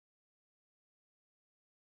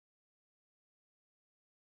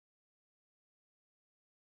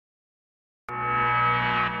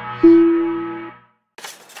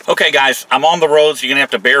Okay guys, I'm on the road, so you're gonna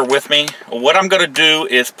have to bear with me. What I'm gonna do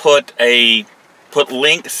is put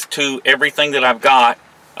links to everything that I've got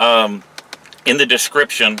in the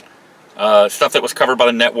description. Stuff that was covered by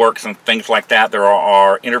the networks and things like that. There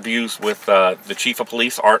are interviews with the Chief of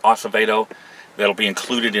Police, Art Acevedo, that'll be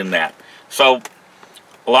included in that. So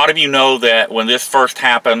a lot of you know that when this first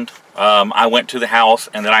happened, I went to the house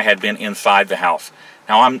and that I had been inside the house.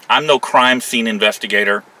 Now I'm no crime scene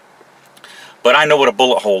investigator, but I know what a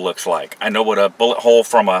bullet hole looks like. I know what a bullet hole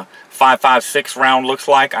from a 5.56 round looks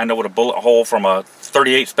like. I know what a bullet hole from a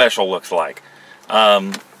 38 special looks like.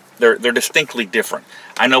 They're distinctly different.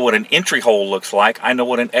 I know what an entry hole looks like. I know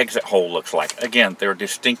what an exit hole looks like. Again, they're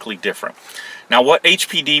distinctly different. Now, what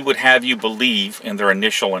HPD would have you believe in their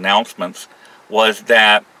initial announcements was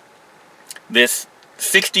that this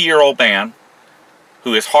 60-year-old man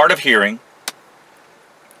who is hard of hearing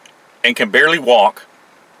and can barely walk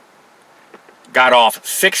got off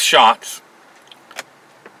 6 shots,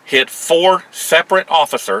 hit 4 separate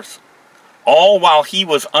officers, all while he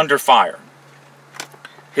was under fire.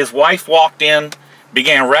 His wife walked in,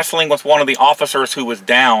 began wrestling with one of the officers who was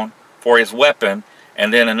down for his weapon,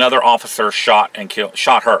 and then another officer shot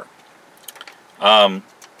her.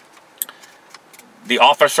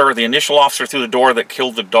 The initial officer through the door that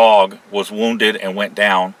killed the dog was wounded and went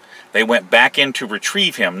down. They went back in to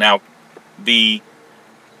retrieve him. Now, the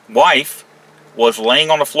wife was laying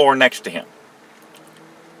on the floor next to him.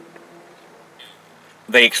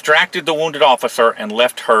 They extracted the wounded officer and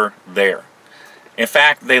left her there. In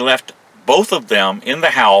fact, they left both of them in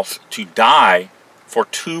the house to die for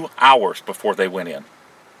 2 hours before they went in.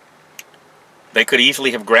 They could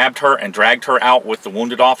easily have grabbed her and dragged her out with the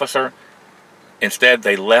wounded officer. Instead,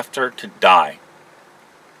 they left her to die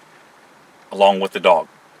along with the dog.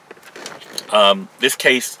 This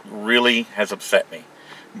case really has upset me.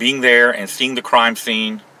 Being there and seeing the crime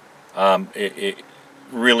scene, it's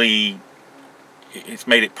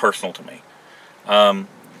made it personal to me.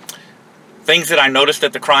 Things that I noticed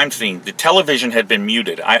at the crime scene: the television had been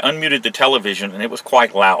muted. I unmuted the television and it was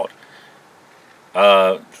quite loud.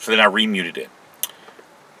 So then I remuted it.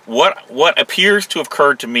 What appears to have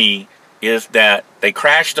occurred to me is that they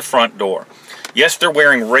crashed the front door. Yes, they're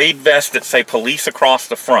wearing raid vests that say police across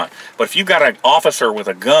the front, but if you've got an officer with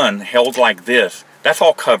a gun held like this, that's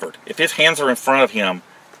all covered. If his hands are in front of him,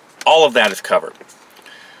 all of that is covered.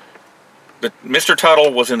 Mr.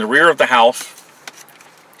 Tuttle was in the rear of the house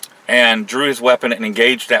and drew his weapon and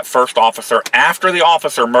engaged that first officer after the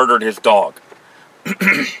officer murdered his dog.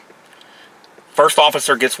 First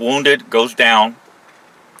officer gets wounded, goes down.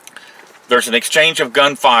 There's an exchange of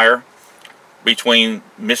gunfire between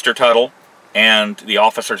Mr. Tuttle and the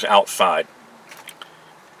officers outside.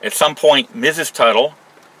 At some point, Mrs. Tuttle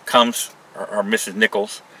comes, or Mrs.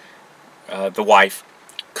 Nichols, the wife,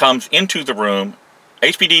 comes into the room.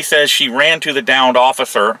 HPD says she ran to the downed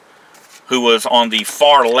officer who was on the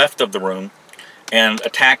far left of the room and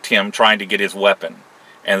attacked him trying to get his weapon.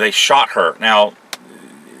 And they shot her. Now,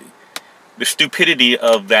 the stupidity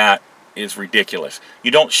of that is ridiculous.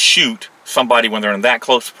 You don't shoot somebody when they're in that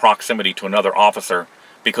close proximity to another officer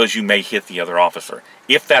because you may hit the other officer.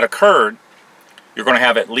 If that occurred, you're going to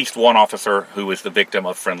have at least one officer who is the victim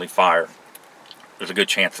of friendly fire. There's a good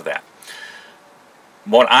chance of that.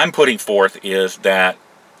 What I'm putting forth is that,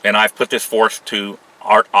 and I've put this forth to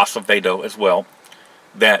Art Acevedo as well,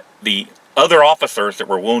 that the other officers that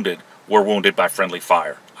were wounded by friendly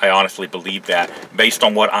fire. I honestly believe that based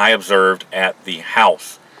on what I observed at the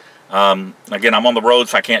house. Again, I'm on the road,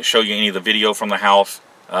 so I can't show you any of the video from the house,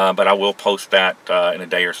 but I will post that in a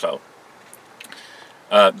day or so.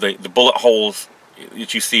 The bullet holes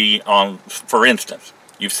that you see on, for instance,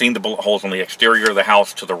 you've seen the bullet holes on the exterior of the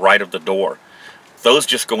house to the right of the door. Those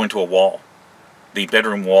just go into a wall, the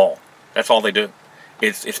bedroom wall. That's all they do.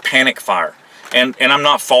 It's panic fire. And I'm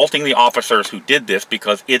not faulting the officers who did this,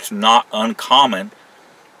 because it's not uncommon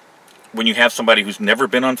when you have somebody who's never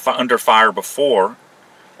been under fire before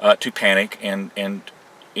to panic and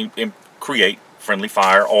create friendly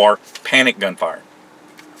fire or panic gunfire.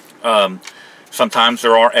 Sometimes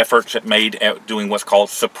there are efforts made at doing what's called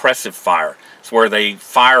suppressive fire. It's where they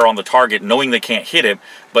fire on the target knowing they can't hit him,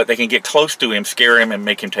 but they can get close to him, scare him, and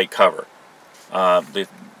make him take cover.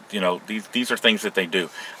 These are things that they do.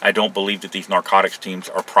 I don't believe that these narcotics teams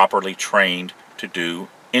are properly trained to do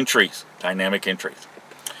entries, dynamic entries.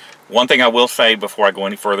 One thing I will say before I go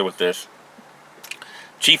any further with this: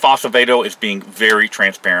 Chief Acevedo is being very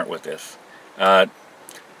transparent with this.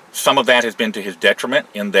 Some of that has been to his detriment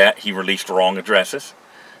in that he released wrong addresses.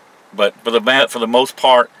 But for the most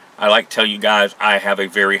part, I like to tell you guys, I have a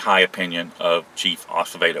very high opinion of Chief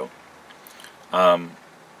Acevedo.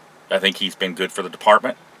 I think he's been good for the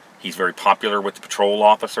department. He's very popular with the patrol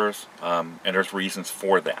officers, and there's reasons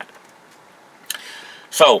for that.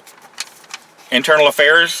 So, Internal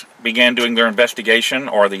Affairs began doing their investigation,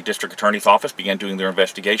 or the district attorney's office began doing their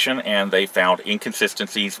investigation, and they found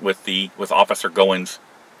inconsistencies with Officer Goins'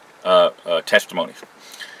 testimonies.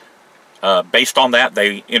 Based on that,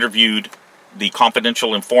 they interviewed the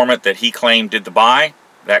confidential informant that he claimed did the buy.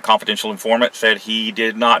 That confidential informant said he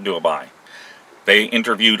did not do a buy. They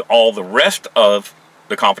interviewed all the rest of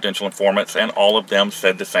the confidential informants, and all of them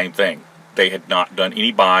said the same thing. They had not done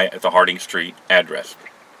any buy at the Harding Street address.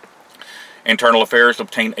 Internal Affairs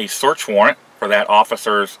obtained a search warrant for that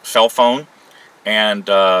officer's cell phone and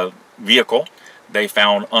vehicle. They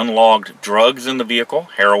found unlogged drugs in the vehicle,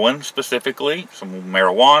 heroin specifically, some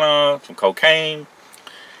marijuana, some cocaine,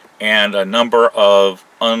 and a number of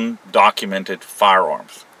undocumented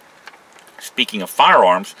firearms. Speaking of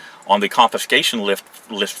firearms, on the confiscation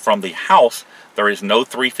list from the house, there is no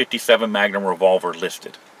 .357 Magnum revolver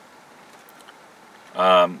listed.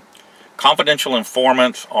 Confidential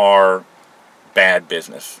informants are bad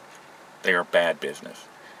business. They are bad business.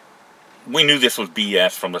 We knew this was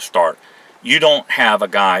BS from the start. You don't have a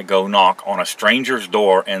guy go knock on a stranger's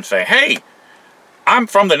door and say, "Hey, I'm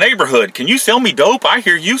from the neighborhood. Can you sell me dope? I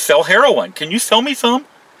hear you sell heroin. Can you sell me some?"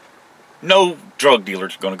 No drug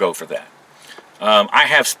dealer's going to go for that. I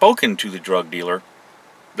have spoken to the drug dealer,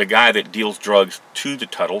 the guy that deals drugs to the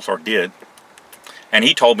Tuttles, or did, and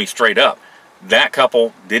he told me straight up, that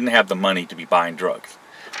couple didn't have the money to be buying drugs.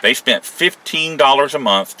 They spent $15 a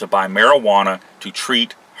month to buy marijuana to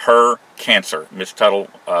treat her cancer. Miss Tuttle,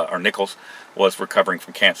 or Nichols, was recovering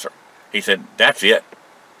from cancer. He said, that's it.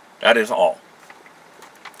 That is all.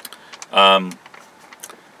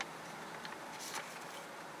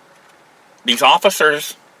 These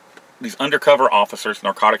officers, these undercover officers,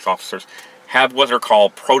 narcotics officers, have what are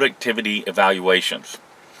called productivity evaluations.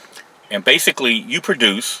 And basically, you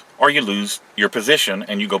produce or you lose your position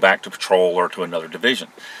and you go back to patrol or to another division.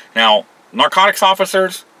 Now, narcotics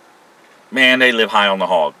officers, man, they live high on the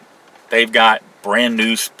hog. They've got brand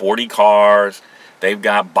new sporty cars. They've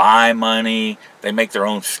got buy money. They make their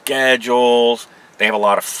own schedules. They have a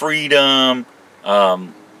lot of freedom.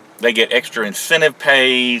 They get extra incentive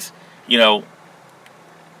pays. You know,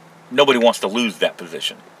 nobody wants to lose that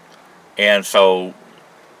position. And so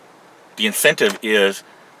the incentive is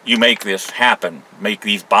you make this happen, make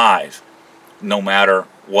these buys, no matter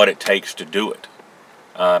what it takes to do it,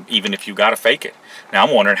 even if you got to fake it. Now,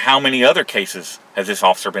 I'm wondering how many other cases has this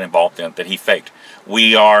officer been involved in that he faked.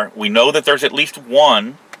 We know that there's at least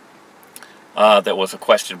one that was a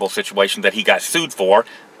questionable situation that he got sued for.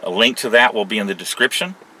 A link to that will be in the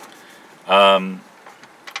description.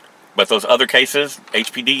 But those other cases,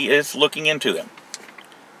 HPD is looking into them.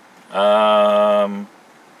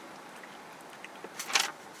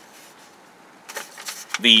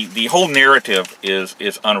 The whole narrative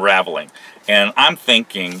is unraveling, and I'm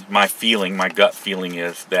thinking, my gut feeling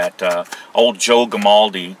is that old Joe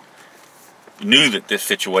Gamaldi knew that this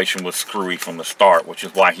situation was screwy from the start, which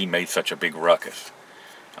is why he made such a big ruckus.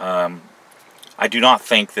 I do not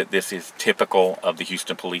think that this is typical of the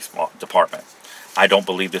Houston Police Department. I don't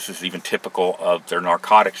believe this is even typical of their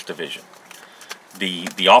narcotics division.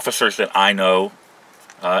 The officers that I know,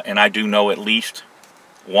 and I do know at least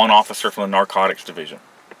one officer from the narcotics division,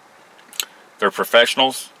 they're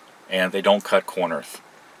professionals and they don't cut corners.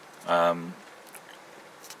 I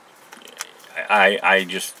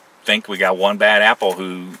just think we got one bad apple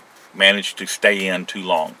who managed to stay in too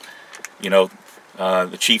long. You know,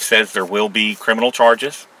 the chief says there will be criminal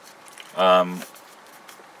charges.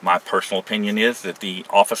 My personal opinion is that the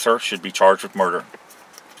officer should be charged with murder.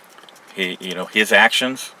 His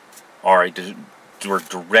actions were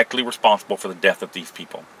directly responsible for the death of these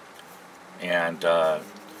people. And,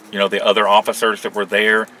 the other officers that were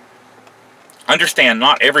there, understand,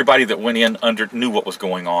 not everybody that went in knew what was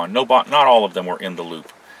going on. Not all of them were in the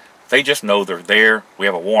loop. They just know they're there. We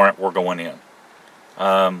have a warrant. We're going in.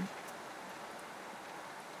 And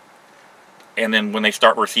then when they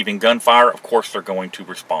start receiving gunfire, of course they're going to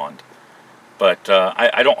respond. But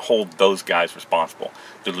I don't hold those guys responsible.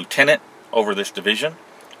 The lieutenant over this division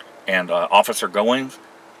and Officer Goins,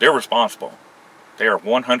 they're responsible. They are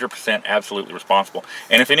 100% absolutely responsible.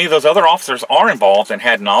 And if any of those other officers are involved and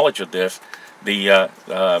had knowledge of this, the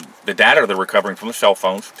data they're recovering from the cell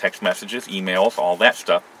phones, text messages, emails, all that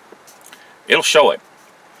stuff, it'll show it.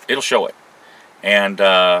 It'll show it. And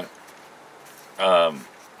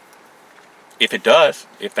if it does,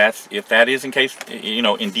 if that is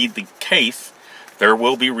indeed the case, there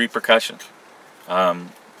will be repercussions.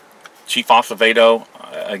 Chief Acevedo,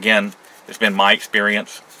 again, it's been my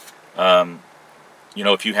experience. You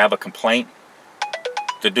know, if you have a complaint,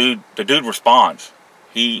 the dude responds.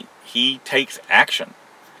 He takes action.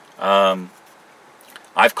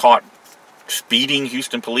 I've caught speeding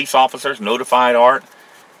Houston police officers, notified Art,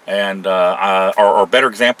 and or better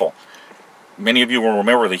example, many of you will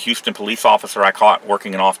remember the Houston police officer I caught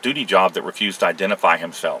working an off-duty job that refused to identify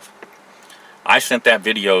himself. I sent that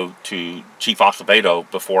video to Chief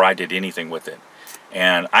Acevedo before I did anything with it,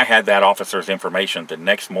 and I had that officer's information the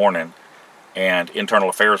next morning, and Internal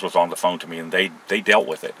Affairs was on the phone to me, and they dealt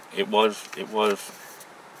with it. It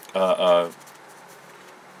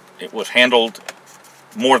was handled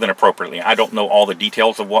more than appropriately. I don't know all the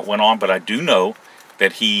details of what went on, but I do know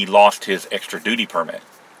that he lost his extra duty permit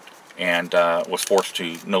and was forced to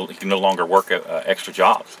he can no longer work extra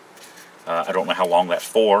jobs. I don't know how long that's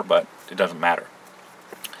for, but it doesn't matter.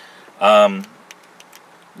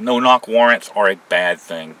 No-knock warrants are a bad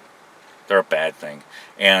thing. They're a bad thing,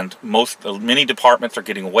 and many departments are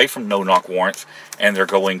getting away from no-knock warrants, and they're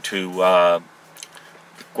going to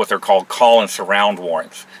what they're called call and surround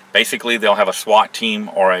warrants. Basically, they'll have a SWAT team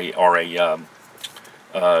or a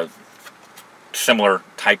similar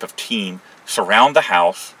type of team surround the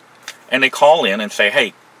house, and they call in and say,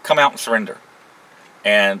 "Hey, come out and surrender."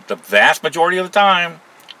 And the vast majority of the time,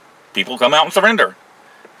 people come out and surrender.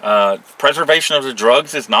 Preservation of the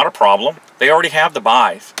drugs is not a problem. They already have the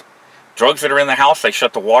buys. Drugs that are in the house, they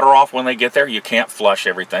shut the water off when they get there. You can't flush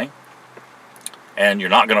everything. And you're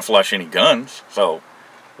not going to flush any guns. So,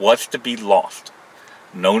 what's to be lost?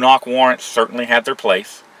 No-knock warrants certainly have their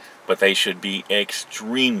place, but they should be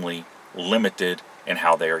extremely limited in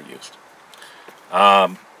how they are used.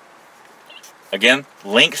 Again,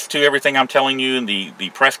 links to everything I'm telling you, and the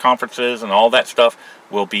press conferences and all that stuff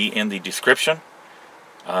will be in the description.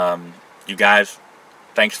 You guys,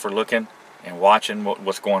 thanks for looking and watching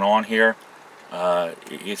what's going on here.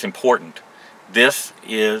 It's important. This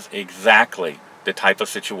is exactly the type of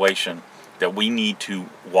situation that we need to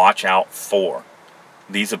watch out for,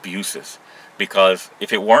 these abuses. Because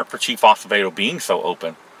if it weren't for Chief Acevedo being so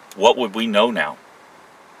open, what would we know now?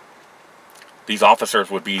 These officers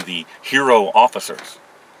would be the hero officers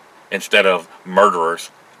instead of murderers.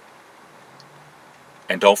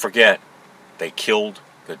 And don't forget, they killed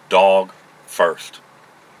the dog first.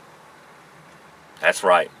 That's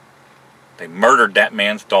right. They murdered that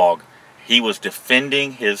man's dog. He was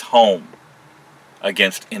defending his home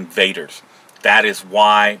against invaders. That is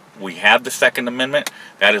why we have the Second Amendment.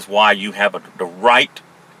 That is why you have the right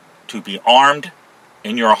to be armed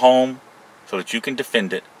in your home so that you can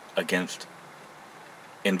defend it against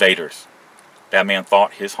invaders. That man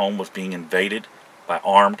thought his home was being invaded by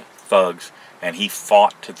armed thugs, and he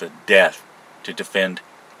fought to the death to defend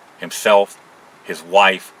himself, his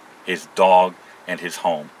wife, his dog, and his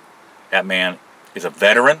home. That man is a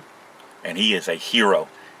veteran, and he is a hero.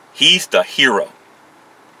 He's the hero,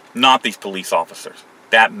 not these police officers.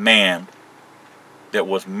 That man that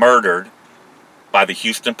was murdered by the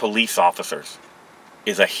Houston police officers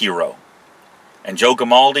is a hero. And Joe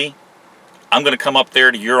Grimaldi, I'm going to come up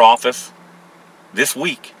there to your office this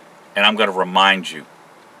week, and I'm going to remind you.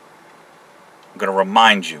 I'm going to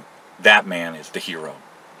remind you that man is the hero.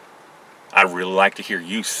 I'd really like to hear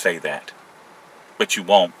you say that. But you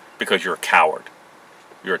won't, because you're a coward.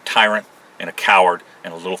 You're a tyrant and a coward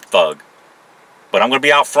and a little thug. But I'm going to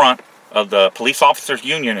be out front of the Police Officers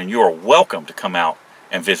Union, and you are welcome to come out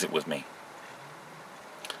and visit with me.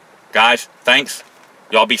 Guys, thanks.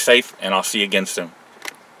 Y'all be safe, and I'll see you again soon.